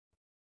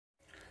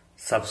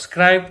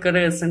Subscribe करें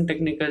SN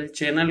technical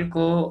channel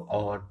को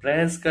और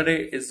प्रेस करें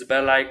इस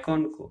बेल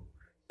आइकॉन को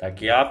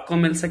ताकि आपको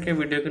मिल सके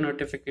वीडियो की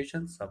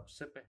नोटिफिकेशन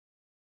सबसे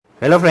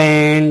पहले। हेलो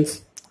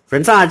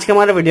फ्रेंड्स आज के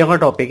हमारे वीडियो का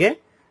टॉपिक है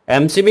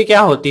एमसीबी क्या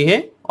होती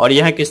है और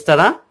यह किस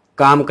तरह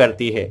काम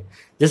करती है।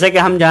 जैसे कि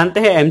हम जानते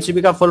हैं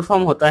एमसीबी का फुल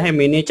फॉर्म होता है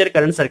मिनिएचर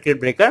करंट सर्किट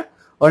ब्रेकर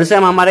और इसे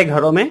हम हमारे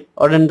घरों में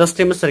और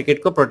इंडस्ट्री में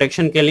सर्किट को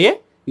प्रोटेक्शन के लिए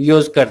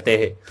यूज करते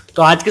हैं।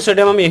 तो आज के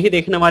वीडियो में हम यही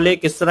देखने वाले हैं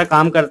किस तरह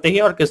काम करते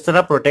हैं और किस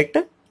तरह प्रोटेक्ट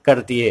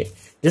करती है।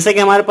 जैसे कि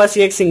हमारे पास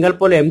ये एक सिंगल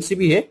पोल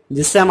एमसीबी है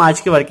जिससे हम आज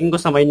की वर्किंग को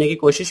समझने की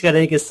कोशिश कर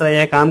रहे हैं किस तरह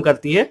यह काम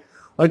करती है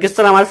और किस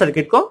तरह हमारे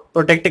सर्किट को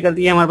प्रोटेक्ट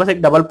करती है। हमारे पास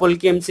एक डबल पोल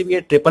की एमसीबी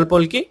है, ट्रिपल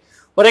पोल की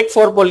और एक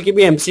 4 पोल की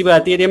भी एमसीबी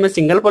आती है। यदि हमें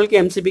सिंगल पोल की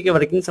एमसीबी की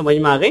वर्किंग समझ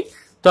में आ गई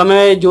तो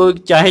हमें जो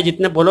चाहे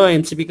जितने पोलो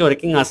एमसीबी की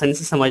वर्किंग आसानी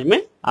से समझ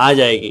में आ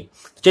जाएगी।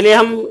 चलिए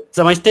हम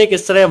समझते हैं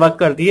किस तरह वर्क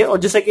करती है। और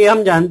जैसे कि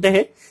हम जानते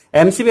हैं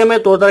एमसीबी हमें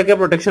 2 तरह के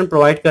प्रोटेक्शन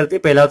प्रोवाइड करती है।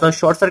 पहला होता है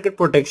शॉर्ट सर्किट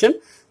प्रोटेक्शन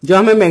जो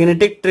हमें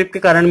मैग्नेटिक ट्रिप के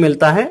कारण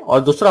मिलता है और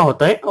दूसरा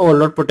होता है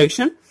ओवरलोड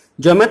प्रोटेक्शन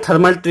जो हमें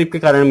थर्मल ट्रिप के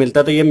कारण मिलता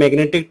है। तो ये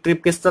मैग्नेटिक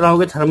ट्रिप किस तरह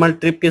होगी, थर्मल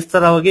ट्रिप किस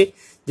तरह होगी,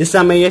 जिससे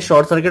हमें ये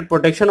शॉर्ट सर्किट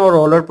प्रोटेक्शन और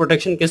ओवरलोड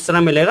प्रोटेक्शन किस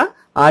तरह मिलेगा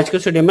आज के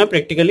वीडियो में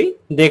प्रैक्टिकली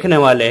देखने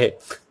वाले हैं।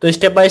 तो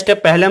स्टेप बाय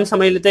स्टेप पहले हम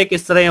समझ लेते हैं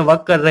किस तरह ये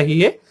वर्क कर रही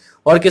है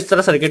और किस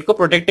तरह सर्किट को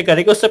प्रोटेक्ट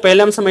करेगी। उससे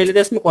पहले हम समझ लेते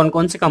हैं इसमें कौन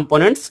कौन से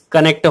कंपोनेंट्स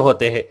कनेक्ट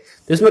होते हैं।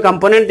 तो इसमें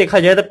कंपोनेंट देखा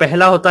जाए तो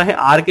पहला होता है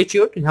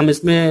आर्क-च्यूट। हम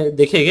इसमें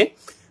देखेंगे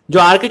जो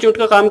आर्क-च्यूट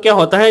का काम क्या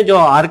होता है, जो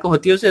आर्क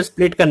होती है उसे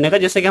स्प्लिट करने का।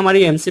 जैसे कि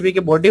हमारी एमसीबी की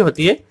बॉडी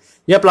होती है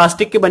या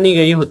प्लास्टिक की बनी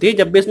गई होती है,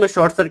 जब भी इसमें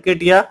शॉर्ट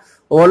सर्किट या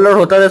ओवरलोड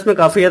होता है तो इसमें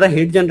काफी ज्यादा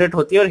हीट जनरेट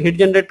होती है और हीट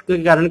जनरेट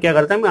के कारण क्या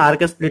करता है हम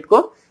आर्क स्प्लिट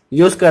को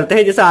यूज करते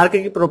हैं। जैसे आर्क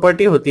की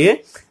प्रॉपर्टी होती है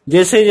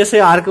जैसे जैसे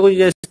आर्क को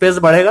स्पेस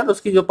बढ़ेगा तो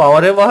उसकी जो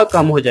पावर है वह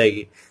कम हो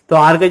जाएगी। तो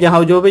आर्क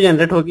जहां जो भी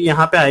जनरेट होगी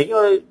यहाँ पे आएगी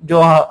और जो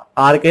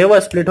आर्क है वह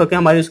स्प्लिट होकर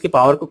हमारी उसकी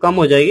पावर को कम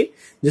हो जाएगी,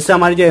 जिससे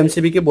हमारी जो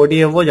एमसीबी की बॉडी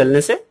है वो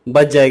जलने से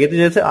बच जाएगी। तो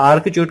जैसे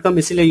आर्क-च्यूट का हम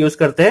इसीलिए यूज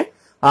करते हैं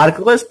आर्क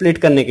को स्प्लिट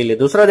करने के लिए।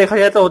 दूसरा देखा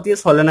जाए तो होती है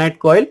सोलेनॉइड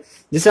कॉइल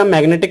जिसे हम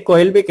मैग्नेटिक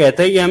कॉइल भी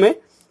कहते हैं। ये हमें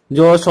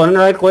जो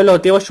सोलेनॉइड कॉइल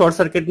होती है वो शॉर्ट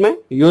सर्किट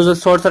में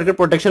शॉर्ट सर्किट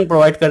प्रोटेक्शन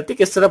प्रोवाइड करती है।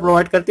 किस तरह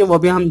प्रोवाइड करती है वो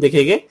भी हम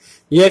देखेंगे।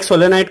 ये एक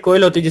सोलेनॉइड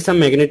कॉइल होती है जिसे हम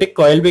मैग्नेटिक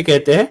कॉइल भी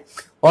कहते हैं।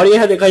 और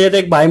यह देखा जाए तो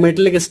एक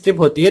बायोमेटेलिक स्ट्रिप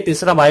होती है।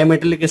 तीसरा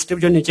बायोमेटेलिक स्ट्रिप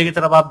जो नीचे की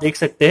तरफ आप देख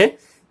सकते हैं।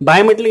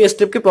 बायोमेटेलिक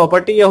स्ट्रिप की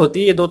प्रॉपर्टी ये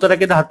होती है ये 2 तरह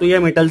के धातु या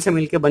मेटल से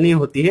मिलकर बनी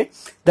होती है।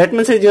 दैट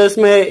मीन्स जो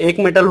इसमें एक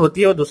मेटल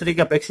होती है वो दूसरी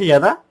की अपेक्षा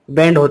ज्यादा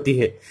बेंड होती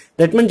है।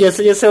 दैट मीन्स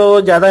जैसे जैसे वो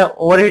ज्यादा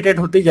ओवरहीटेड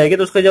होती जाएगी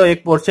तो उसका जो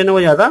एक पोर्शन है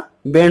वो ज्यादा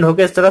बेंड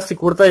होकर इस तरह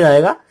सिकुड़ता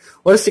जाएगा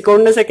और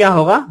सिकुड़ने से क्या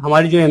होगा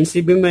हमारी जो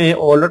एमसीबी में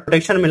ओवरलोड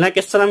प्रोटेक्शन मिला है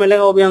किस तरह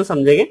मिलेगा वो भी हम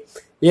समझेंगे।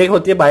 ये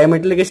होती है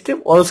बायोमेटेलिक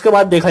स्ट्रिप। और उसके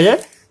बाद देखा जाए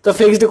तो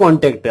फिक्स्ड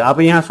कॉन्टेक्ट। आप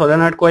यहाँ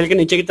सोलेनॉइड कॉइल के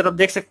नीचे की तरफ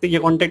देख सकते हैं ये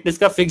कॉन्टेक्ट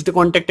इसका फिक्स्ड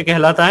कॉन्टेक्ट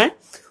कहलाता है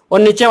और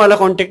नीचे वाला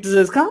कॉन्टेक्ट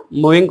इसका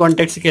मूविंग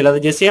कॉन्टेक्ट कहलाता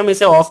है। जैसे हम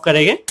इसे ऑफ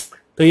करेंगे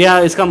तो यह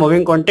इसका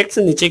मूविंग कॉन्टेक्ट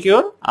नीचे की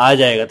ओर आ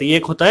जाएगा। तो ये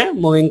एक होता है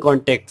मूविंग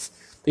कॉन्टेक्ट।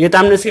 तो ये तो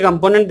हमने इसके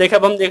कंपोनेंट देखा।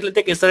 अब हम देख लेते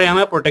हैं किस तरह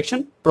हमें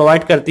प्रोटेक्शन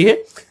प्रोवाइड करती है।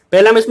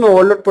 पहले हम इसमें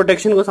ओवरलोड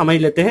प्रोटेक्शन को समझ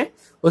लेते हैं,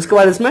 उसके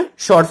बाद इसमें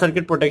शॉर्ट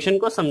सर्किट प्रोटेक्शन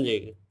को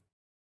समझेंगे।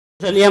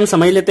 चलिए हम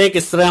समझ लेते हैं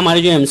किस तरह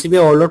हमारी जो एमसीबी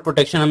ओवरलोड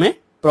प्रोटेक्शन हमें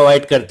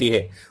प्रोवाइड करती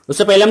है।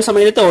 उससे पहले हम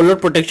समझ लेते हैं ओवरलोड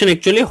प्रोटेक्शन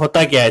एक्चुअली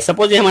होता क्या है।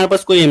 सपोज ये हमारे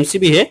पास कोई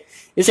एमसीबी है,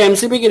 इस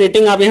एमसीबी की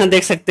रेटिंग आप यहाँ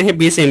देख सकते हैं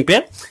 20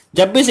 एम्पियर।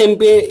 जब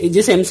भी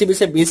जिस एमसीबी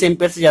से 20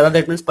 एम्पियर से ज्यादा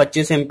that means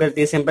 25 ampere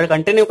 30 ampere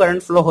continue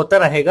current flow होता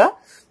रहेगा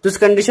तो इस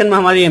कंडीशन में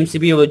हमारी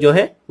एमसीबी जो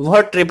है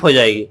वह ट्रिप हो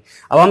जाएगी।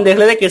 अब हम देख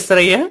लेते हैं किस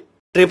तरह यह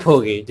ट्रिप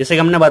होगी। जैसे कि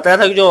हमने बताया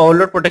था कि जो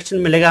ओवरलोड प्रोटेक्शन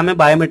मिलेगा हमें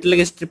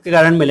बायोमेटेलिक स्ट्रिप के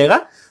कारण मिलेगा।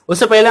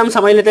 उससे पहले हम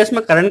समझ लेते हैं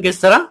इसमें करंट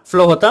किस तरह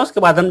फ्लो होता है, उसके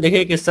बाद हम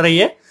देखेंगे किस तरह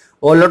ये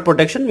ओवरलोड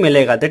प्रोटेक्शन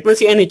मिलेगा। दैट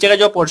मींस ये नीचे का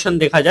जो पोर्शन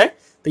देखा जाए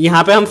तो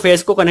यहाँ पे हम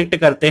फेज को कनेक्ट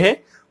करते हैं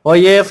और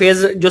ये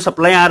फेज जो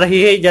सप्लाई आ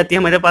रही है जाती है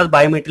हमारे पास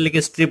बायोमेटेलिक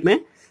स्ट्रिप में।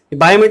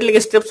 बायोमेटेलिक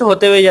स्ट्रिप से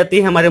होते हुए जाती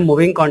है हमारे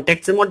मूविंग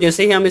कॉन्टेक्ट में और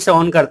जैसे ही हम इसे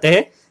ऑन करते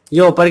हैं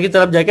ये ऊपर की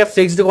तरफ जाकर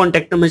फिक्स्ड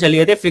कॉन्टेक्ट में चली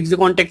जाती है। फिक्स्ड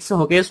कॉन्टेक्ट से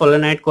होकर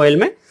सोलेनॉइड कॉइल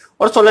में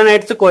और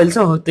सोलेनॉइड से कॉइल से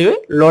होते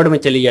हुए लोड में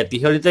चली जाती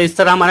है और इस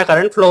तरह हमारा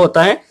करंट फ्लो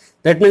होता है।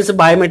 That means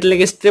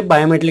bimetallic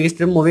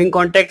strip moving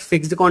contact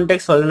fixed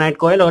contact solenoid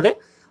coil और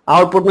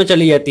आउटपुट में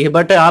चली जाती है।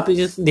 बट आप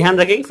ध्यान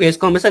रखें कि फेज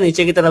को हमेशा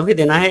नीचे की तरफ ही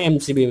देना है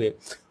एमसीबी में।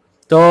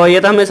 तो ये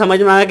तो हमें समझ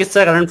में आया किस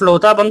तरह करंट फ्लो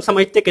होता है। अब हम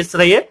समझते हैं किस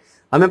तरह ये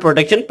हमें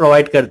प्रोटेक्शन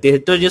प्रोवाइड करती है।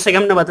 तो जैसे कि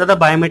हमने बताया था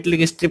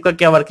बायोमेटेलिक स्ट्रिप का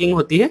क्या वर्किंग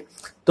होती है।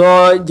 तो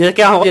जैसे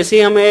क्या होगा जैसे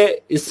ही हमें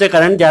इससे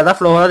करंट ज्यादा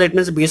फ्लो हो रहा है दैट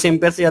मीन्स 20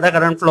 एम्पियर से ज्यादा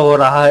करंट फ्लो हो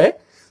रहा है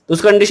तो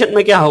उस कंडीशन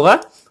में क्या होगा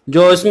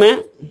जो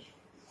इसमें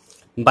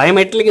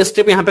बायोमेटेलिक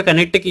स्ट्रिप यहाँ पे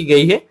कनेक्ट की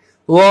गई है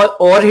वो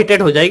ओवर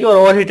हीटेड हो जाएगी और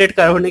ओवर हीटेड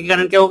होने के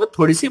कारण क्या होगा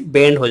थोड़ी सी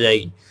बेंड हो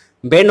जाएगी।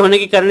 बेंड होने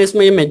के कारण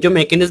इसमें जो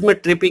मैकेनिज्म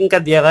ट्रिपिंग का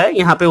दिया गया है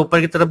यहाँ पे ऊपर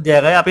की तरफ दिया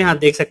गया है। आप यहाँ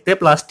देख सकते हैं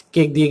प्लास्टिक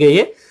की दी गई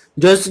है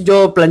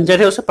जो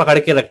प्लंजर है उसे पकड़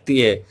के रखती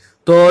है।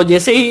 तो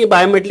जैसे ही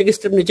बायोमेटेलिक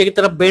स्ट्रिप नीचे की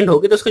तरफ बेंड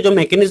होगी तो उसका जो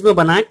मैकेनिज्म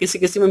बना है किसी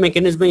किसी में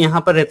मैकेनिज्म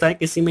यहाँ पर रहता है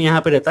किसी में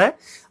यहाँ पे रहता है,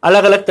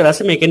 अलग अलग तरह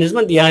से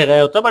मैकेनिज्म दिया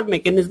गया होता है बट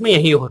मैकेनिज्म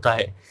यही होता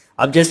है।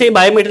 अब जैसे ही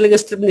बायोमेटेलिक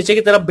स्ट्रिप नीचे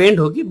की तरफ बेंड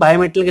होगी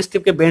बायोमेटेलिक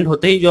स्ट्रिप के बेंड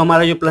होते ही जो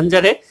हमारा जो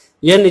प्लंजर है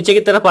यह नीचे की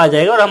तरफ आ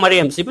जाएगा और हमारी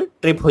एमसीबी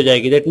ट्रिप हो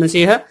जाएगी। दैट मींस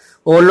यह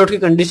ओवरलोड की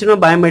कंडीशन में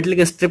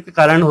बायोमेटलिक स्ट्रिप के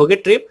कारण होगी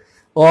ट्रिप।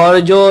 और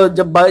जो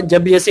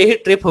जब जैसे ही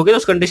ट्रिप होगी तो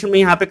उस कंडीशन में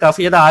यहाँ पे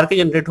काफी ज्यादा आर्क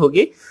जनरेट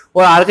होगी,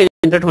 और आर्क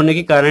जनरेट होने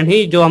के कारण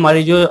ही जो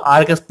हमारी जो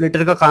आर्क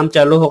स्प्लिटर का काम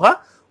चालू होगा,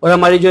 और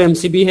हमारी जो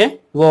एमसीबी है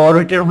वो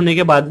ओवरहीटेड होने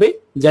के बाद भी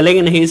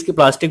जलेगी नहीं इसकी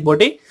प्लास्टिक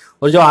बॉडी,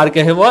 और जो आर्क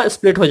है वो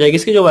स्प्लिट हो जाएगी।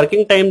 इसकी जो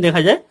वर्किंग टाइम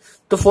देखा जाए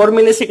तो 4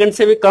 मिली सेकंड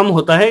से भी कम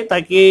होता है,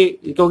 ताकि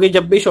क्योंकि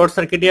जब भी शॉर्ट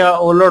सर्किट या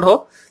ओवरलोड हो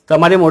तो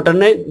हमारी मोटर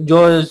ने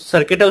जो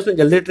सर्किट है उसमें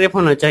जल्दी ट्रिप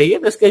होना चाहिए,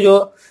 तो इसके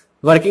जो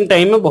वर्किंग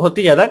टाइम में बहुत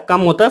ही ज्यादा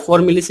कम होता है, 4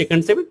 मिली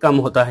सेकंड से भी कम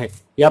होता है।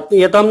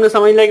 ये तो हमने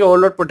समझ लिया कि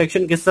ओवरलोड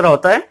प्रोटेक्शन किस तरह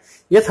होता है,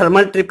 ये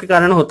थर्मल ट्रिप के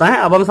कारण होता है।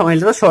 अब हम समझ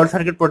लेते हैं शॉर्ट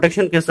सर्किट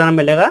प्रोटेक्शन किस तरह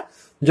मिलेगा,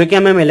 जो कि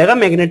हमें मिलेगा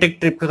मैग्नेटिक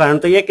ट्रिप के कारण।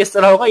 तो ये किस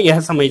तरह होगा यह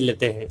समझ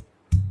लेते हैं।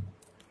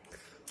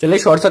 चलिए,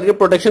 शॉर्ट सर्किट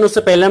प्रोटेक्शन,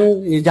 उससे पहले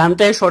हम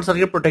जानते हैं शॉर्ट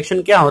सर्किट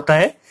प्रोटेक्शन क्या होता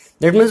है।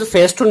 That means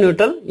face to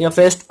neutral या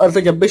फेस अर्थ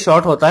जब भी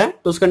शॉर्ट होता है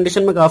तो उस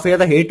कंडीशन में काफी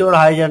ज्यादा हीट और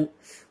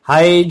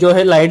हाई जो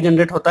है लाइट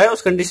जनरेट होता है,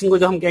 उस कंडीशन को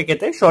जो हम क्या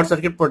कहते हैं short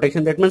circuit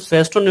protection. That means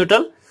face to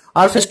neutral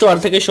और फेस टू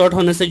अर्थ के शॉर्ट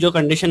होने से जो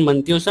कंडीशन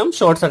बनती है उसे हम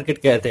शॉर्ट सर्किट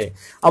कहते हैं।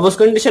 अब उस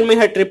कंडीशन में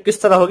यह ट्रिप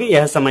किस तरह होगी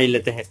यह समझ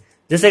लेते हैं।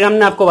 जैसे कि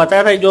हमने आपको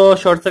बताया था जो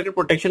शॉर्ट सर्किट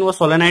प्रोटेक्शन वो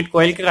सोलेनॉइड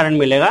कॉइल के कारण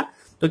मिलेगा।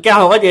 तो क्या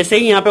होगा, जैसे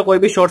ही यहाँ पे कोई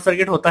भी शॉर्ट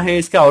सर्किट होता है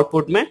इसके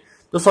आउटपुट में,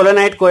 तो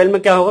सोलेनॉइड कॉइल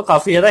में क्या होगा,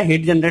 काफी ज्यादा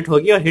हीट जनरेट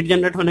होगी, और हीट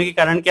जनरेट होने के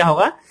कारण क्या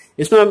होगा,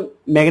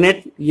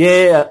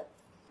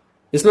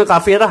 इसमें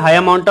काफी ज्यादा high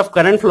amount of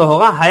current flow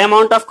होगा। High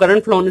amount of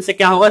current flow होने से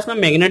क्या होगा, इसमें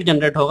मैग्नेट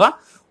जनरेट होगा,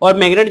 और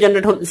मैग्नेट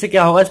जनरेट होने से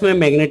क्या होगा, इसमें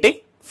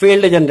मैग्नेटिक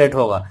फील्ड जनरेट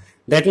होगा।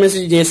 दैट मीन्स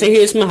जैसे ही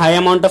इसमें high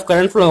amount of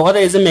current flow होगा तो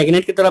इसे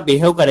मैग्नेट की तरह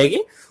बिहेव करेगी,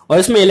 और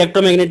इसमें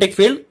इलेक्ट्रोमैग्नेटिक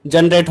फील्ड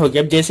जनरेट होगी।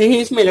 अब जैसे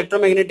ही इसमें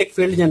इलेक्ट्रोमैग्नेटिक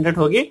फील्ड जनरेट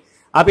होगी,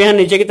 आप यहाँ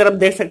नीचे की तरफ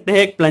देख सकते हैं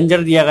एक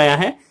प्लंजर दिया गया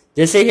है।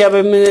 जैसे ही अब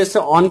हमने इसे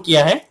ऑन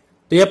किया है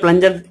तो यह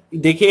प्लंजर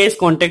देखिए इस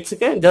कॉन्टेक्ट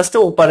के जस्ट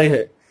ऊपर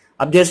है।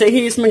 अब जैसे ही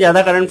इसमें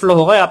ज्यादा करंट फ्लो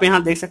होगा, आप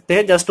यहाँ देख सकते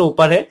हैं जस्ट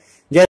ऊपर है,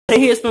 जैसे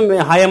ही इसमें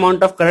हाई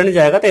अमाउंट ऑफ करंट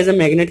जाएगा तो एज ए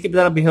मैग्नेट की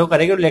तरह बिहेव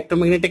करेगी और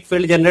इलेक्ट्रोमैग्नेटिक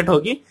फील्ड जनरेट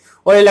होगी,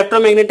 और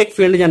इलेक्ट्रोमैग्नेटिक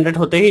फील्ड जनरेट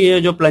होते ही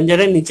ये जो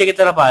प्लंजर है नीचे की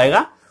तरफ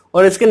आएगा,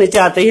 और इसके नीचे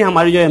आते ही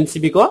हमारी जो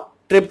एमसीबी को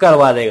ट्रिप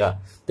करवा देगा।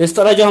 तो इस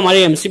तरह जो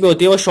हमारी एमसीबी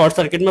होती है वो शॉर्ट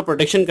सर्किट में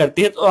प्रोटेक्शन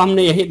करती है। तो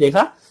हमने यही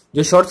देखा,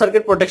 जो शॉर्ट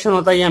सर्किट प्रोटेक्शन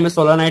होता है ये हमें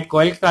सोलेनॉइड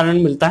कॉइल के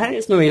कारण मिलता है।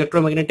 इसमें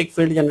इलेक्ट्रोमैग्नेटिक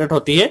फील्ड जनरेट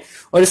होती है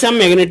और इसे हम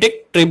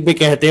मैग्नेटिक ट्रिप भी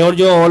कहते हैं। और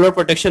जो ओवरलोड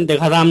प्रोटेक्शन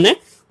देखा था हमने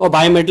वो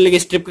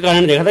बायोमेटलिक स्ट्रिप के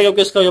कारण देखा था,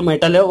 क्योंकि इसका जो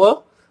मेटल है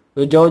वो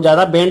जो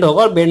ज्यादा बेंड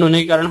होगा और बेंड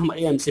होने के कारण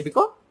हमारी एमसीबी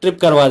को ट्रिप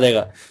करवा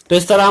देगा। तो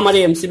इस तरह हमारी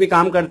एमसीबी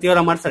काम करती है और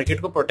हमारे सर्किट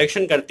को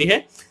प्रोटेक्शन करती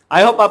है।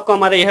 आई होप आपको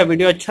हमारा यह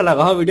वीडियो अच्छा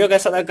लगा हो। वीडियो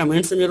कैसा लगा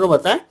कमेंट्स में जरूर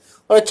बताएं,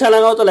 और अच्छा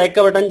लगा हो तो लाइक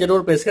का बटन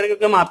जरूर प्रेस करें,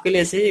 क्योंकि हम आपके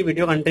लिए ऐसे ही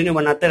वीडियो कंटिन्यू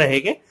बनाते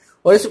रहेंगे।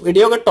 और इस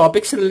वीडियो के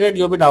टॉपिक से रिलेटेड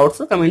जो भी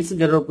डाउट्स हो कमेंट्स में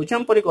जरूर पूछें,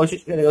 हम पूरी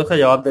कोशिश करेंगे उसका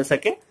जवाब दे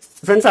सके।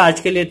 फ्रेंड्स, आज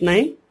के लिए इतना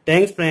ही।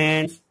 Thanks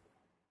friends.